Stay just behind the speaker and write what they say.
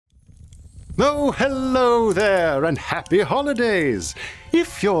Oh, hello there, and happy holidays!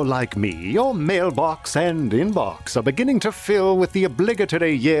 If you're like me, your mailbox and inbox are beginning to fill with the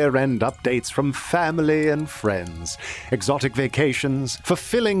obligatory year-end updates from family and friends, exotic vacations,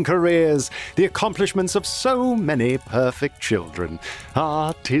 fulfilling careers, the accomplishments of so many perfect children.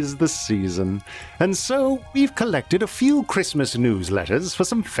 Ah, 'tis the season. And so we've collected a few Christmas newsletters for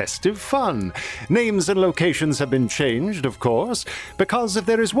some festive fun. Names and locations have been changed, of course, because if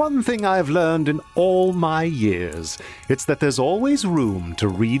there is one thing I've learned in all my years, it's that there's always room to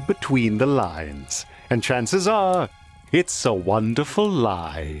read between the lines. And chances are, it's a wonderful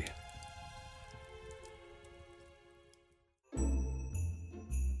lie.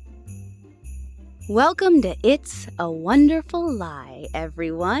 Welcome to It's a Wonderful Lie,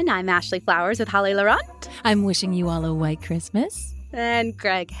 everyone. I'm Ashley Flowers with Holly Laurent. I'm wishing you all a white Christmas. And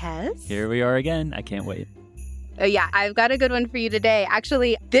Greg Hess. Here we are again. I can't wait. Oh, yeah, I've got a good one for you today.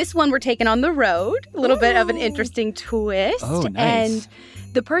 Actually, this one we're taking on the road. A little bit of an interesting twist. Oh, nice. And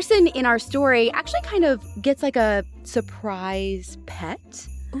the person in our story actually kind of gets like a surprise pet.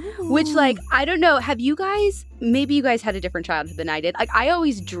 Ooh. Which, like, I don't know, maybe you guys had a different childhood than I did. Like, I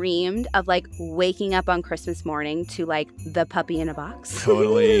always dreamed of, like, waking up on Christmas morning to, like, the puppy in a box.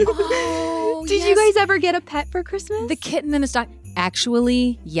 Totally. Oh, Did you guys ever get a pet for Christmas? The kitten in a stock.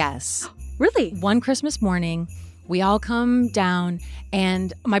 Actually, yes. Really? One Christmas morning, we all come down,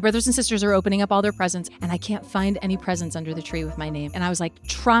 and my brothers and sisters are opening up all their presents, and I can't find any presents under the tree with my name. And I was, like,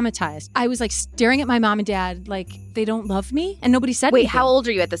 traumatized. I was, like, staring at my mom and dad like they don't love me, and nobody said anything. Wait, how old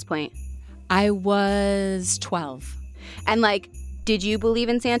are you at this point? I was 12. And, like, did you believe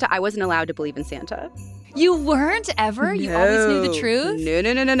in Santa? I wasn't allowed to believe in Santa. You weren't ever? You always knew the truth?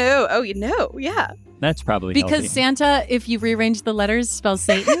 No. Oh, you know, yeah. That's probably Because healthy. Santa, if you rearrange the letters, spells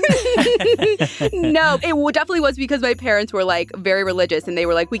Satan? No, it definitely was because my parents were, like, very religious, and they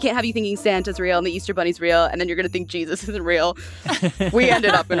were like, we can't have you thinking Santa's real and the Easter Bunny's real, and then you're going to think Jesus isn't real. We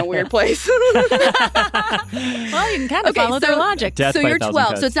ended up in a weird place. Well, you can kind of follow their logic. Death So by you're 1,000 12,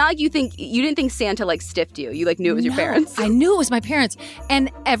 cuts. so it's not like you didn't think Santa, like, stiffed you. You, like, knew it was your parents. I knew it was my parents.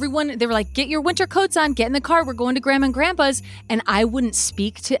 And everyone, they were like, get your winter coats on, get in the car, we're going to Grandma and Grandpa's. And I wouldn't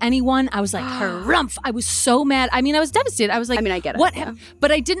speak to anyone. I was like, harumph. I was so mad. I mean, I was devastated. I was like, I mean, I get it, what? yeah.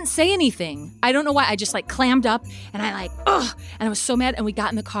 But I didn't say anything. I don't know why. I just, like, clammed up, and I, like, ugh. And I was so mad. And we got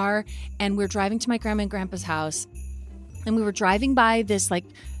in the car, and we were driving to my Grandma and Grandpa's house. And we were driving by this, like,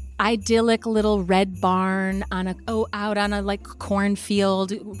 idyllic little red barn out on a, like,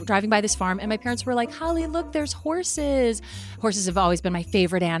 cornfield, driving by this farm. And my parents were like, Holly, look, there's horses. Horses have always been my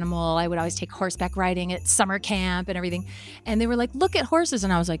favorite animal. I would always take horseback riding at summer camp and everything. And they were like, look at horses.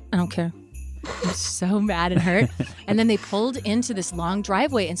 And I was like, I don't care. I was so mad and hurt. And then they pulled into this long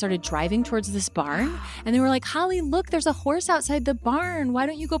driveway and started driving towards this barn. And they were like, Holly, look, there's a horse outside the barn. Why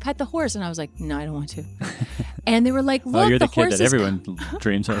don't you go pet the horse? And I was like, no, I don't want to. And they were like, look, you're the kid horse that everyone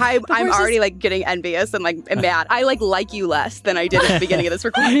dreams of. I'm horses- already, like, getting envious and, like, mad. I like you less than I did at the beginning of this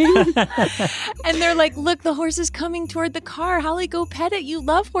recording. And they're like, look, the horse is coming toward the car. Holly, go pet it. You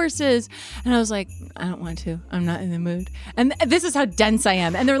love horses. And I was like, I don't want to. I'm not in the mood. And this is how dense I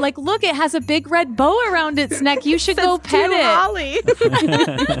am. And they're like, look, it has a big red bow around its neck. You should go pet it. Holly.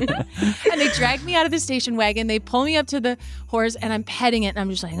 And they drag me out of the station wagon. They pull me up to the horse, and I'm petting it. And I'm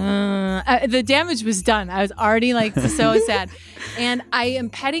just like, the damage was done. I was already, like, so sad. And I am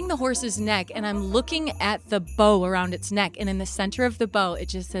petting the horse's neck, and I'm looking at the bow around its neck. And in the center of the bow, it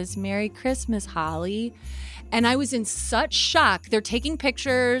just says, Merry Christmas, Holly. And I was in such shock. They're taking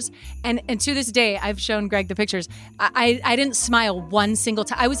pictures. And to this day, I've shown Greg the pictures. I didn't smile one single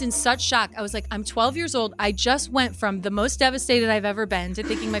time. I was in such shock. I was like, I'm 12 years old. I just went from the most devastated I've ever been to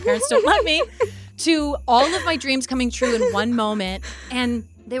thinking my parents don't love me to all of my dreams coming true in one moment. And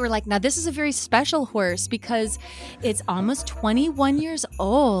they were like, now this is a very special horse because it's almost 21 years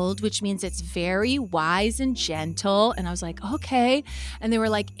old, which means it's very wise and gentle. And I was like, okay. And they were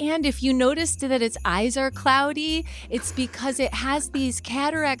like, and if you noticed that its eyes are cloudy, it's because it has these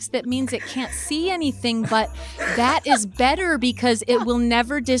cataracts that means it can't see anything. But that is better because it will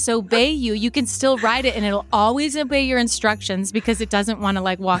never disobey you. You can still ride it and it'll always obey your instructions because it doesn't want to,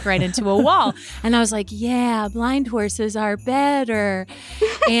 like, walk right into a wall. And I was like, yeah, blind horses are better.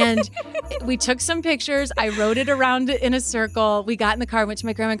 And we took some pictures. I rode it around in a circle. We got in the car, went to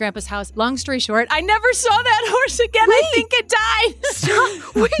my grandma and grandpa's house. Long story short, I never saw that horse again. I think it died.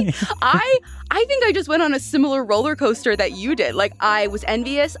 Stop. Wait, I think I just went on a similar roller coaster that you did. Like, I was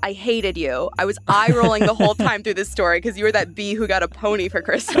envious. I hated you. I was eye-rolling the whole time through this story because you were that bee who got a pony for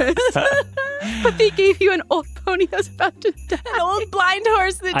Christmas. But they gave you an old pony that was about to die. An old blind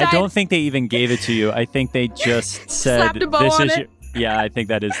horse that died. I don't think they even gave it to you. I think they just said, Slapped a bow this on is it. Yeah, I think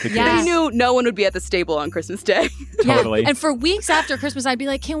that is the case. Yeah. They knew no one would be at the stable on Christmas Day. Totally. Yeah. And for weeks after Christmas, I'd be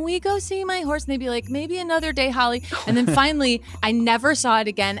like, can we go see my horse? And they'd be like, maybe another day, Holly. And then finally, I never saw it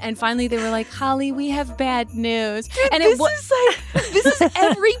again. And finally, they were like, Holly, we have bad news. And This is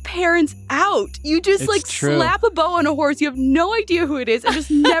every parent's out. You just It's true. slap a bow on a horse. You have no idea who it is and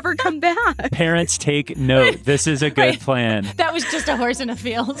just never come back. Parents, take note. This is a good plan. that was just a horse in a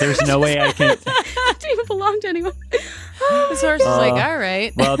field. There's no way I can. It didn't even belong to anyone. This horse is like, all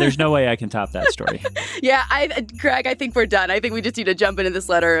right. Well, there's no way I can top that story. Yeah, Greg, I think we're done. I think we just need to jump into this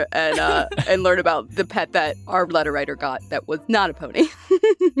letter and and learn about the pet that our letter writer got that was not a pony.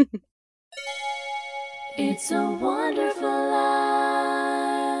 It's a wonderful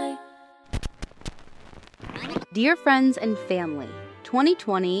life. Dear friends and family,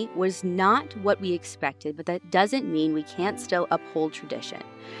 2020 was not what we expected, but that doesn't mean we can't still uphold tradition.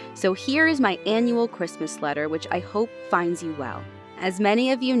 So here is my annual Christmas letter, which I hope finds you well. As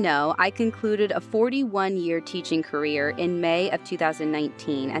many of you know, I concluded a 41-year teaching career in May of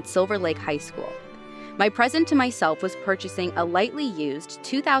 2019 at Silver Lake High School. My present to myself was purchasing a lightly used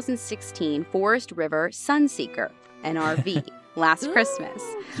 2016 Forest River Sunseeker, an RV, last Christmas.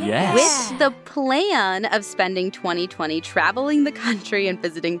 Yes. With the plan of spending 2020 traveling the country and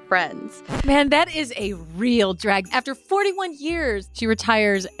visiting friends. Man, that is a real drag. After 41 years, she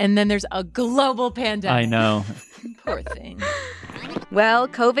retires, and then there's a global pandemic. I know. Poor thing. Well,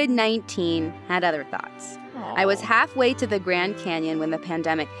 COVID-19 had other thoughts. I was halfway to the Grand Canyon when the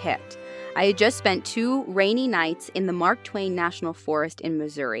pandemic hit. I had just spent 2 rainy nights in the Mark Twain National Forest in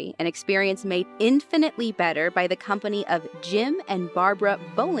Missouri, an experience made infinitely better by the company of Jim and Barbara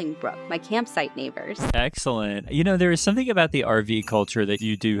Bolingbrook, my campsite neighbors. Excellent. You know, there is something about the RV culture that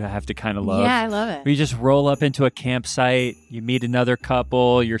you do have to kind of love. Yeah, I love it. Where you just roll up into a campsite, you meet another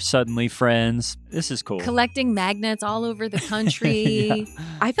couple, you're suddenly friends. This is cool. Collecting magnets all over the country. Yeah.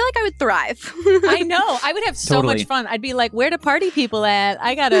 I feel like I would thrive. I know. I would have so Totally. much fun. I'd be like, where do party people at?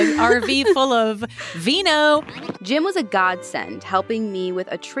 I got an RV full of vino. Jim was a godsend, helping me with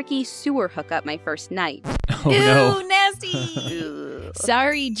a tricky sewer hookup my first night. Oh, Ew, no. nasty.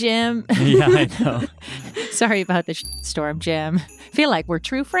 Sorry, Jim. Yeah, I know. Sorry about the storm, Jim. Feel like we're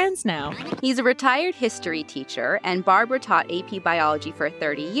true friends now. He's a retired history teacher, and Barbara taught AP biology for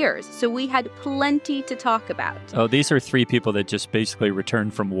 30 years, so we had plenty to talk about. Oh, these are 3 people that just basically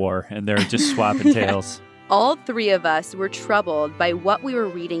returned from war, and they're just swapping tales. All 3 of us were troubled by what we were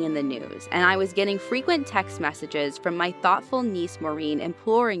reading in the news, and I was getting frequent text messages from my thoughtful niece Maureen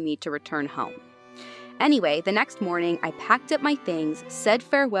imploring me to return home. Anyway, the next morning, I packed up my things, said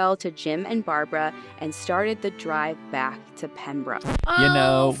farewell to Jim and Barbara, and started the drive back to Pembroke. You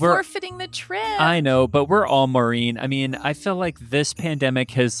know, we're- forfeiting the trip. I know, but we're all Maureen. I mean, I feel like this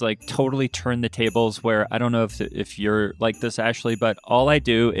pandemic has like totally turned the tables where I don't know if you're like this, Ashley, but all I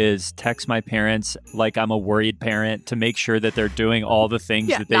do is text my parents like I'm a worried parent to make sure that they're doing all the things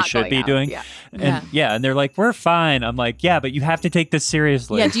that they not should going be out, doing. yeah. And they're like, we're fine. I'm like, yeah, but you have to take this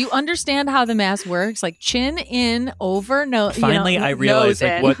seriously. Yeah, do you understand how the mask works? Like chin in, over, nose. Finally, I realized nose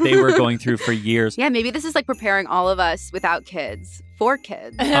like in. what they were going through for years. Yeah, maybe this is like preparing all of us without kids for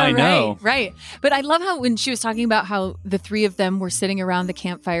kids. I know. Right. But I love how when she was talking about how the 3 of them were sitting around the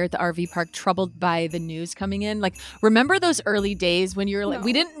campfire at the RV park, troubled by the news coming in. Like, remember those early days when you were like,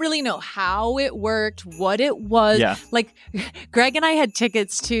 we didn't really know how it worked, what it was. Yeah. Like, Greg and I had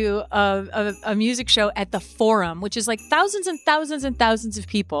tickets to a music show at the Forum, which is like thousands and thousands and thousands of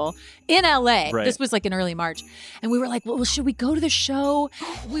people in LA. Right. This was like in early March. And we were like, well, should we go to the show?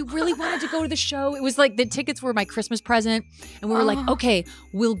 We really wanted to go to the show. It was like the tickets were my Christmas present. And we were like, okay,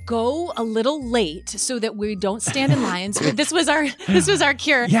 we'll go a little late so that we don't stand in lines. This was our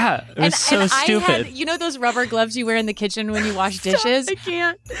cure. Yeah, it was so stupid. I had, you know those rubber gloves you wear in the kitchen when you wash dishes? I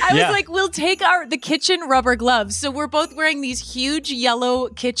can't. I Yeah. was like, we'll take the kitchen rubber gloves. So we're both wearing these huge yellow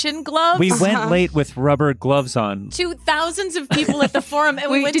kitchen gloves. We went late with rubber gloves on. to thousands of people at the Forum, and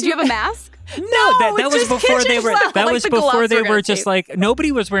we Wait, went. did to you have a mask? No, that it's was just before they kitchen were. gloves. That Like was the before gloves they were were gonna just tape. like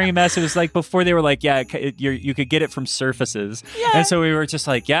nobody was wearing a mask. It was like before they were like, yeah, you could get it from surfaces. Yeah. And so we were just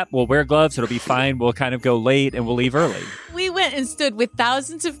like, yeah, we'll wear gloves. It'll be fine. We'll kind of go late and we'll leave early. We went and stood with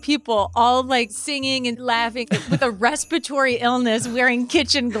thousands of people, all like singing and laughing with a respiratory illness, wearing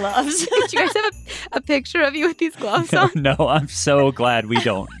kitchen gloves. Do you guys have a picture of you with these gloves on? No, I'm so glad we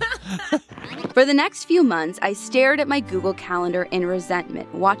don't. For the next few months, I stared at my Google Calendar in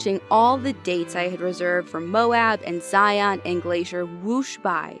resentment, watching all the dates I had reserved for Moab and Zion and Glacier whoosh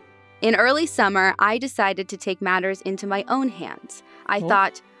by. In early summer, I decided to take matters into my own hands. I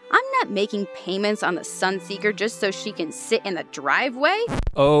thought, I'm not making payments on the Sunseeker just so she can sit in the driveway.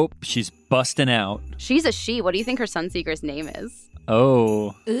 Oh, she's busting out. She's a she. What do you think her Sunseeker's name is?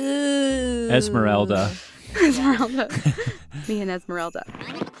 Oh, Ooh. Esmeralda. Esmeralda. Me and Esmeralda.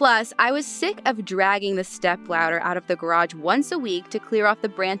 Plus, I was sick of dragging the stepladder out of the garage once a week to clear off the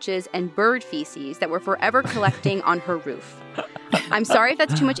branches and bird feces that were forever collecting on her roof. I'm sorry if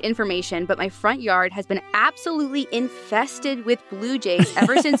that's too much information, but my front yard has been absolutely infested with blue jays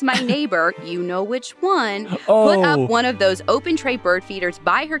ever since my neighbor, you know which one, put up one of those open tray bird feeders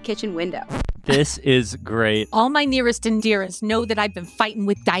by her kitchen window. This is great. All my nearest and dearest know that I've been fighting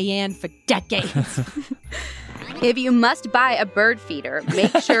with Diane for decades. If you must buy a bird feeder,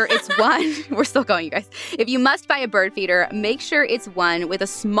 make sure it's one. We're still going, you guys. If you must buy a bird feeder, make sure it's one with a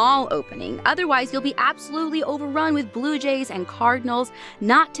small opening. Otherwise, you'll be absolutely overrun with blue jays and cardinals,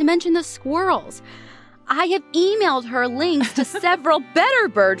 not to mention the squirrels. I have emailed her links to several better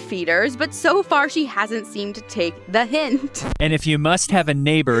bird feeders, but so far she hasn't seemed to take the hint. And if you must have a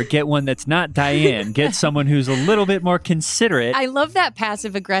neighbor, get one that's not Diane. Get someone who's a little bit more considerate. I love that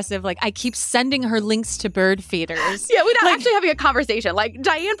passive aggressive. Like, I keep sending her links to bird feeders. Yeah, we're not actually having a conversation. Like,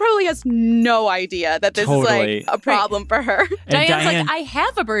 Diane probably has no idea that this is like a problem for her. Diane's like, I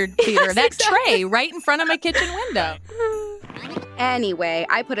have a bird feeder, Yes, that exactly. tray right in front of my kitchen window. Anyway,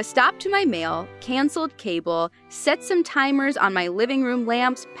 I put a stop to my mail, canceled cable, set some timers on my living room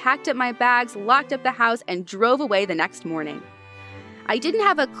lamps, packed up my bags, locked up the house, and drove away the next morning. I didn't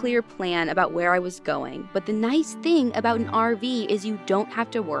have a clear plan about where I was going, but the nice thing about an RV is you don't have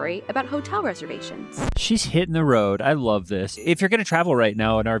to worry about hotel reservations. She's hitting the road. I love this. If you're going to travel right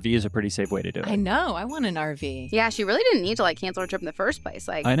now, an RV is a pretty safe way to do it. I know. I want an RV. Yeah, she really didn't need to like cancel her trip in the first place.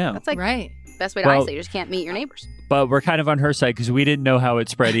 Like, I know. That's like Right. best way to isolate. You just can't meet your neighbors. But we're kind of on her side because we didn't know how it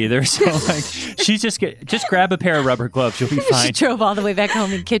spread either. So like, she's just grab a pair of rubber gloves. You'll be fine. She drove all the way back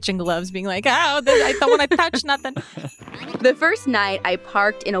home in kitchen gloves, being like, I don't want to touch nothing. The first night, I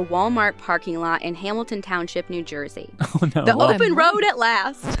parked in a Walmart parking lot in Hamilton Township, New Jersey. Oh, no. The open road at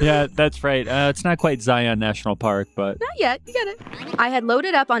last. Yeah, that's right. It's not quite Zion National Park, but... Not yet. You get it. I had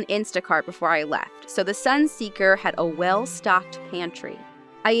loaded up on Instacart before I left, so the Sunseeker had a well-stocked pantry.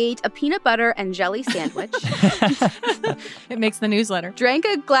 I ate a peanut butter and jelly sandwich, It makes the newsletter. drank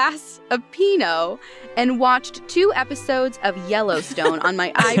a glass of Pinot, and watched 2 episodes of Yellowstone on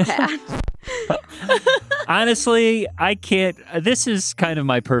my iPad. Honestly, I can't... This is kind of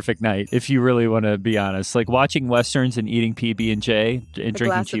my perfect night, if you really want to be honest. Like watching Westerns and eating PB&J and drinking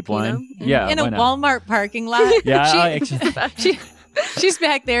glass of cheap Pinot? wine. Yeah, In a why not? Walmart parking lot. Yeah, She's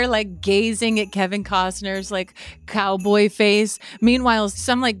back there like gazing at Kevin Costner's like cowboy face. Meanwhile,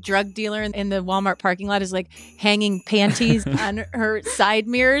 some like drug dealer in the Walmart parking lot is like hanging panties on her side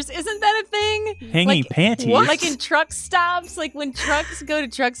mirrors. Isn't that a thing? Hanging Like, panties? Like in truck stops, like when trucks go to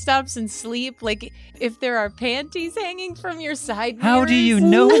truck stops and sleep, like if there are panties hanging from your side mirrors. How do you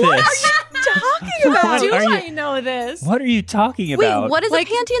know this? Talking about? Do Are you- I know this? What are you talking about? Wait, what is Like-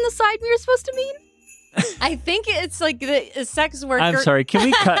 a panty in the side mirror supposed to mean? I think it's like a sex worker. I'm sorry. Can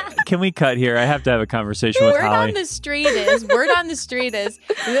we cut? Can we cut here? I have to have a conversation with Word Holly. on the street is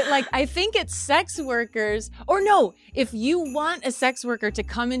that, like, I think it's sex workers, or no, if you want a sex worker to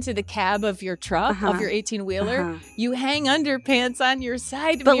come into the cab of your truck, of your 18-wheeler, you hang underpants on your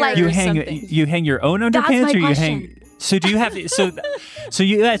side But, mirror like- you or hang something. you hang your own That's underpants, my or you question. hang. So do you have so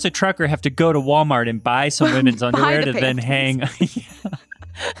you as a trucker have to go to Walmart and buy some women's underwear the to then hang?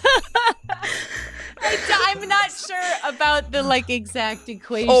 I'm not sure about the like exact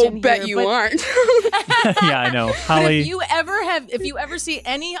equation. Oh, bet here, you but- aren't. Yeah, I know. But Holly, if you ever see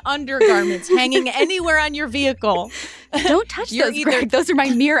any undergarments hanging anywhere on your vehicle, Don't touch You're those, either- Greg. Those are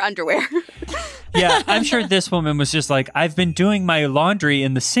my mirror underwear. yeah, I'm sure this woman was just like, I've been doing my laundry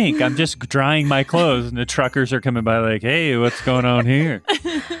in the sink. I'm just drying my clothes, and the truckers are coming by like, hey, what's going on here?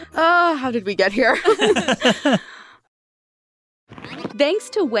 Oh, how did we get here? Thanks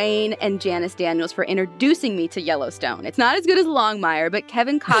to Wayne and Janice Daniels for introducing me to Yellowstone. It's not as good as Longmire, but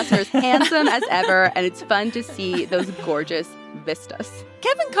Kevin Costner's handsome as ever, and it's fun to see those gorgeous vistas.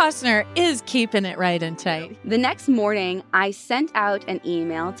 Kevin Costner is keeping it right and tight. The next morning, I sent out an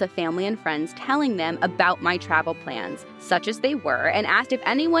email to family and friends telling them about my travel plans, such as they were, and asked if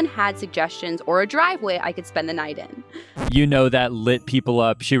anyone had suggestions or a driveway I could spend the night in. You know, that lit people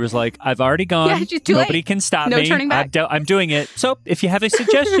up. She was like, I've already gone. Yeah, she's too Nobody late. can stop No me. turning back. I'm doing it. So if you have a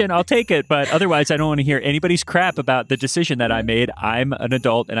suggestion, I'll take it. But otherwise, I don't want to hear anybody's crap about the decision that I made. I'm an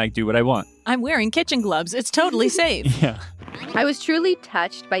adult and I do what I want. I'm wearing kitchen gloves. It's totally safe. Yeah. I was truly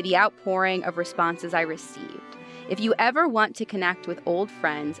touched by the outpouring of responses I received. If you ever want to connect with old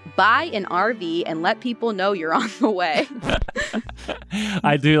friends, buy an RV and let people know you're on the way.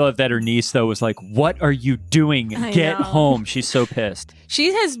 I do love that her niece, though, was like, what are you doing? I Get know. home. She's so pissed.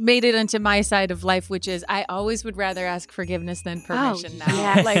 She has made it onto my side of life, which is I always would rather ask forgiveness than permission now.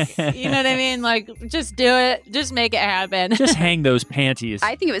 yes. Like, you know what I mean? Like, just do it. Just make it happen. Just hang those panties.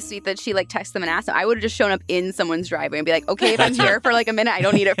 I think it was sweet that she like texted them and asked them. I would have just shown up in someone's driveway and be like, okay, if I'm here for like a minute, I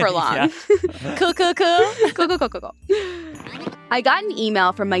don't need it for long. Yeah. Cool. Cool. I got an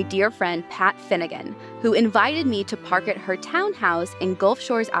email from my dear friend Pat Finnegan, who invited me to park at her townhouse in Gulf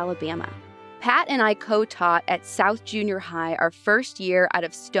Shores, Alabama. Pat and I co-taught at South Junior High our first year out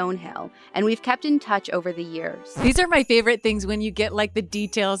of Stonehill, and we've kept in touch over the years. These are my favorite things when you get like the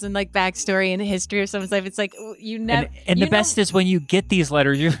details and like backstory and history of someone's life. It's like you never. And the best is when you get these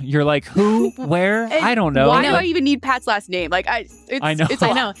letters, you're like, who, where? I don't know. Why do I even need Pat's last name? Like, I know. It's a I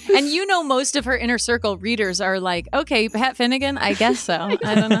lot. know. And you know, most of her inner circle readers are like, okay, Pat Finnegan, I guess so.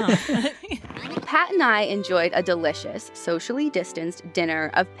 I don't know. Pat and I enjoyed a delicious, socially distanced dinner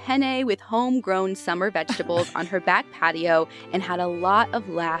of penne with homegrown summer vegetables on her back patio and had a lot of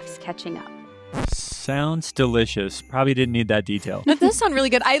laughs catching up. Sounds delicious. Probably didn't need that detail. That does sound really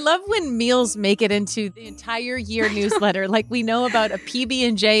good. I love when meals make it into the entire year newsletter. Like we know about a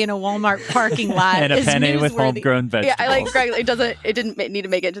PB&J in a Walmart parking lot. And a is penne with newsworthy. homegrown vegetables. Yeah, I like Greg. It didn't need to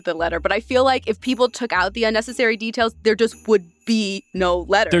make it into the letter, but I feel like if people took out the unnecessary details, there just would be no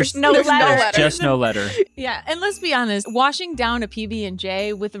letter. There's no letter. There's just no letter. Yeah, and let's be honest, washing down a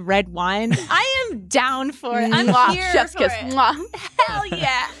PB&J with red wine, I am down for it. I'm Mwah. here Chef's for kiss. it. Mwah. Hell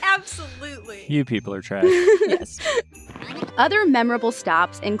yeah, absolutely. You people are trash. Yes. Other memorable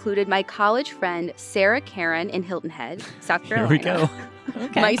stops included my college friend Sarah Karen in Hilton Head, South Here Carolina. we go.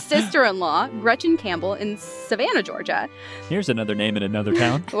 Okay. My sister-in-law, Gretchen Campbell, in Savannah, Georgia. Here's another name in another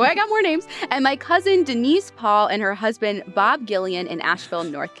town. Oh, I got more names. And my cousin Denise Paul and her husband Bob Gillian in Asheville,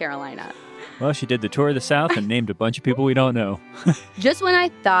 North Carolina. Well, she did the tour of the South and named a bunch of people we don't know. Just when I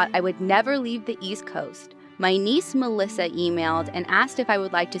thought I would never leave the East Coast, my niece Melissa emailed and asked if I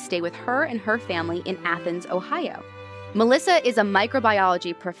would like to stay with her and her family in Athens, Ohio. Melissa is a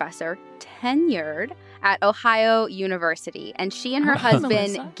microbiology professor, tenured at Ohio University, and she and her husband,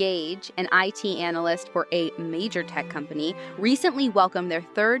 Melissa. Gage, an IT analyst for a major tech company, recently welcomed their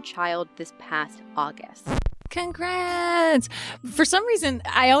third child this past August. Congrats. For some reason,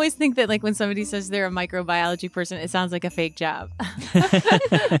 I always think that like when somebody says they're a microbiology person, it sounds like a fake job.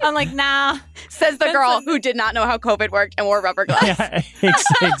 I'm like, nah. Says the girl who did not know how COVID worked and wore rubber gloves. Yeah,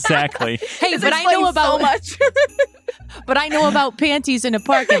 exactly. Hey, This but I know explains about so much. but I know about panties in a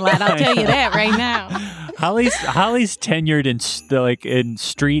parking lot. I'll tell you that right now. Holly's tenured in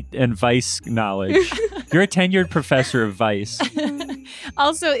street and vice knowledge. You're a tenured professor of vice.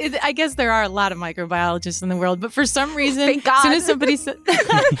 Also, I guess there are a lot of microbiologists in the world, but for some reason, Thank God. as soon as somebody says,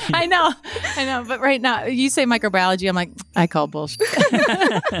 I know, but right now, you say microbiology, I'm like, I call bullshit.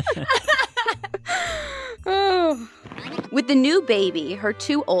 Oh. With the new baby, her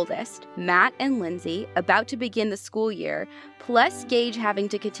two oldest, Matt and Lindsay, about to begin the school year, plus Gage having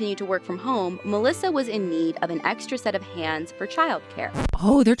to continue to work from home, Melissa was in need of an extra set of hands for childcare.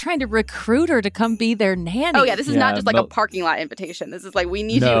 Oh, they're trying to recruit her to come be their nanny. Oh yeah, this is not Yeah, just like a parking lot invitation. This is like, we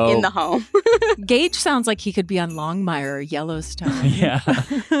need No. you in the home. Gage sounds like he could be on Longmire or Yellowstone. Yeah.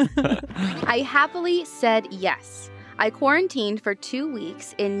 I happily said yes. I quarantined for 2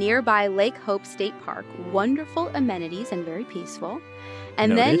 weeks in nearby Lake Hope State Park, wonderful amenities and very peaceful,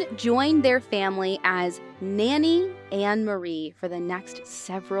 and Noted. then joined their family as Nanny Anne Marie for the next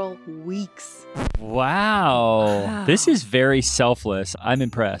several weeks. Wow. This is very selfless. I'm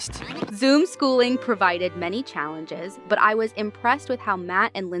impressed. Zoom schooling provided many challenges, but I was impressed with how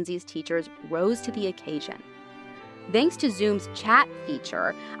Matt and Lindsay's teachers rose to the occasion. Thanks to Zoom's chat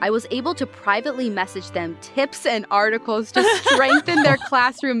feature, I was able to privately message them tips and articles to strengthen their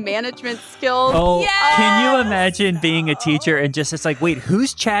classroom management skills. Oh, Yes! Can you imagine being a teacher and just, it's like, wait,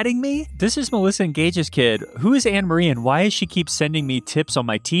 who's chatting me? This is Melissa and Gage's kid. Who is Anne Marie and why does she keep sending me tips on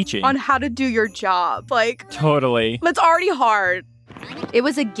my teaching? On how to do your job. Like, Totally. that's already hard. It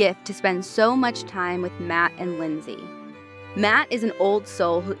was a gift to spend so much time with Matt and Lindsay. Matt is an old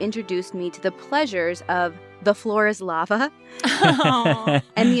soul who introduced me to the pleasures of The Floor is Lava Aw.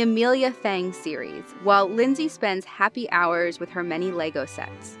 and the Amelia Fang series, while Lindsay spends happy hours with her many Lego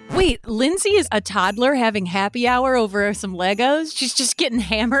sets. Wait, Lindsay is a toddler having happy hour over some Legos? She's just getting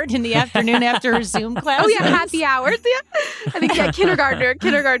hammered in the afternoon after her Zoom class? Oh yeah, happy hours. Yeah, I think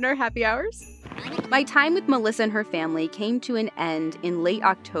kindergartner happy hours. My time with Melissa and her family came to an end in late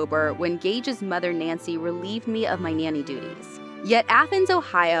October when Gage's mother, Nancy, relieved me of my nanny duties. Yet Athens,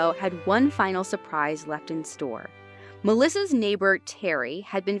 Ohio had one final surprise left in store. Melissa's neighbor, Terry,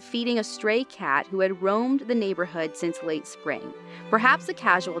 had been feeding a stray cat who had roamed the neighborhood since late spring, perhaps a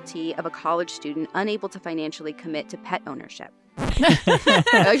casualty of a college student unable to financially commit to pet ownership. She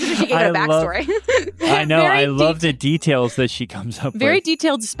gave it a backstory. I know. I love the details that she comes up with. Very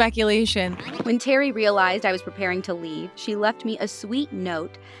detailed speculation. When Terry realized I was preparing to leave, she left me a sweet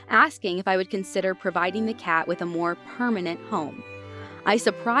note asking if I would consider providing the cat with a more permanent home. I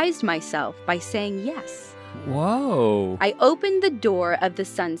surprised myself by saying yes. Whoa. I opened the door of the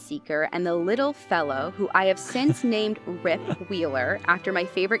Sunseeker, and the little fellow, who I have since named Rip Wheeler after my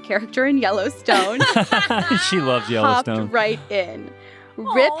favorite character in Yellowstone, She loves Yellowstone. hopped right in.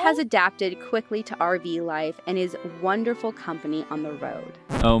 Rip has adapted quickly to RV life and is wonderful company on the road.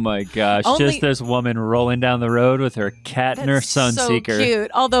 Oh my gosh. Just this woman rolling down the road with her cat and her Sunseeker. So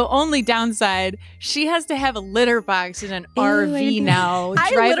cute. Although only downside, she has to have a litter box in an RV now,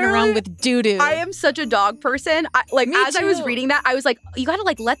 driving around with doo-doo. I am such a dog person. I was reading that, I was like, you gotta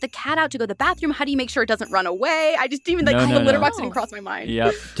let the cat out to go to the bathroom. How do you make sure it doesn't run away? I just even the litter box didn't cross my mind.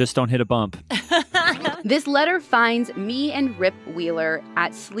 Yep. Just don't hit a bump. This letter finds me and Rip Wheeler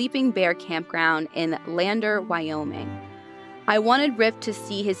at Sleeping Bear Campground in Lander, Wyoming. I wanted Rip to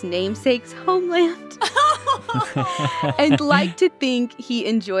see his namesake's homeland and like to think he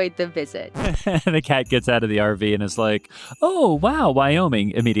enjoyed the visit. The cat gets out of the RV and is like, oh, wow,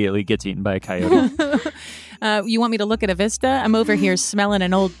 Wyoming. Immediately gets eaten by a coyote. You want me to look at a vista? I'm over here smelling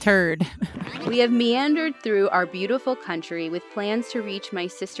an old turd. We have meandered through our beautiful country with plans to reach my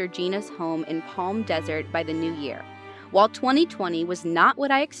sister Gina's home in Palm Desert by the new year. While 2020 was not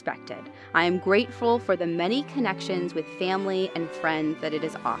what I expected, I am grateful for the many connections with family and friends that it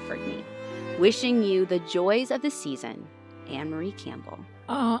has offered me. Wishing you the joys of the season, Anne-Marie Campbell.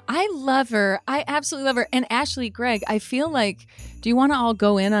 Oh, I love her. I absolutely love her. And Ashley, Greg, I feel like, do you want to all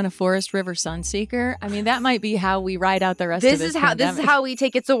go in on a Forest River Sunseeker? I mean, that might be how we ride out the rest of this pandemic. This is how we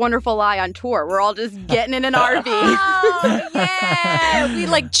take It's a Wonderful Lie on tour. We're all just getting in an RV. Oh, yeah.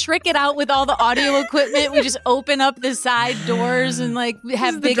 We trick it out with all the audio equipment. We just open up the side doors and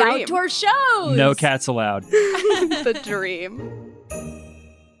have big outdoor shows. No cats allowed. The dream.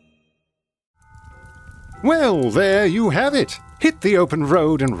 Well, there you have it. Hit the open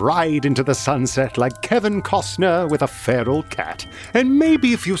road and ride into the sunset like Kevin Costner with a feral cat. And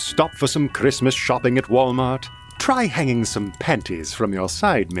maybe if you stop for some Christmas shopping at Walmart, try hanging some panties from your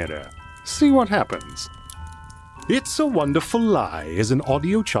side mirror. See what happens. It's a Wonderful Lie is an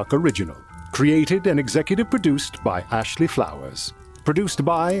Audio Chuck original. Created and executive produced by Ashley Flowers. Produced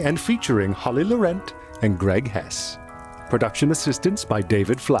by and featuring Holly Laurent and Greg Hess. Production assistance by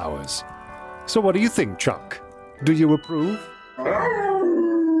David Flowers. So what do you think, Chuck? Do you approve?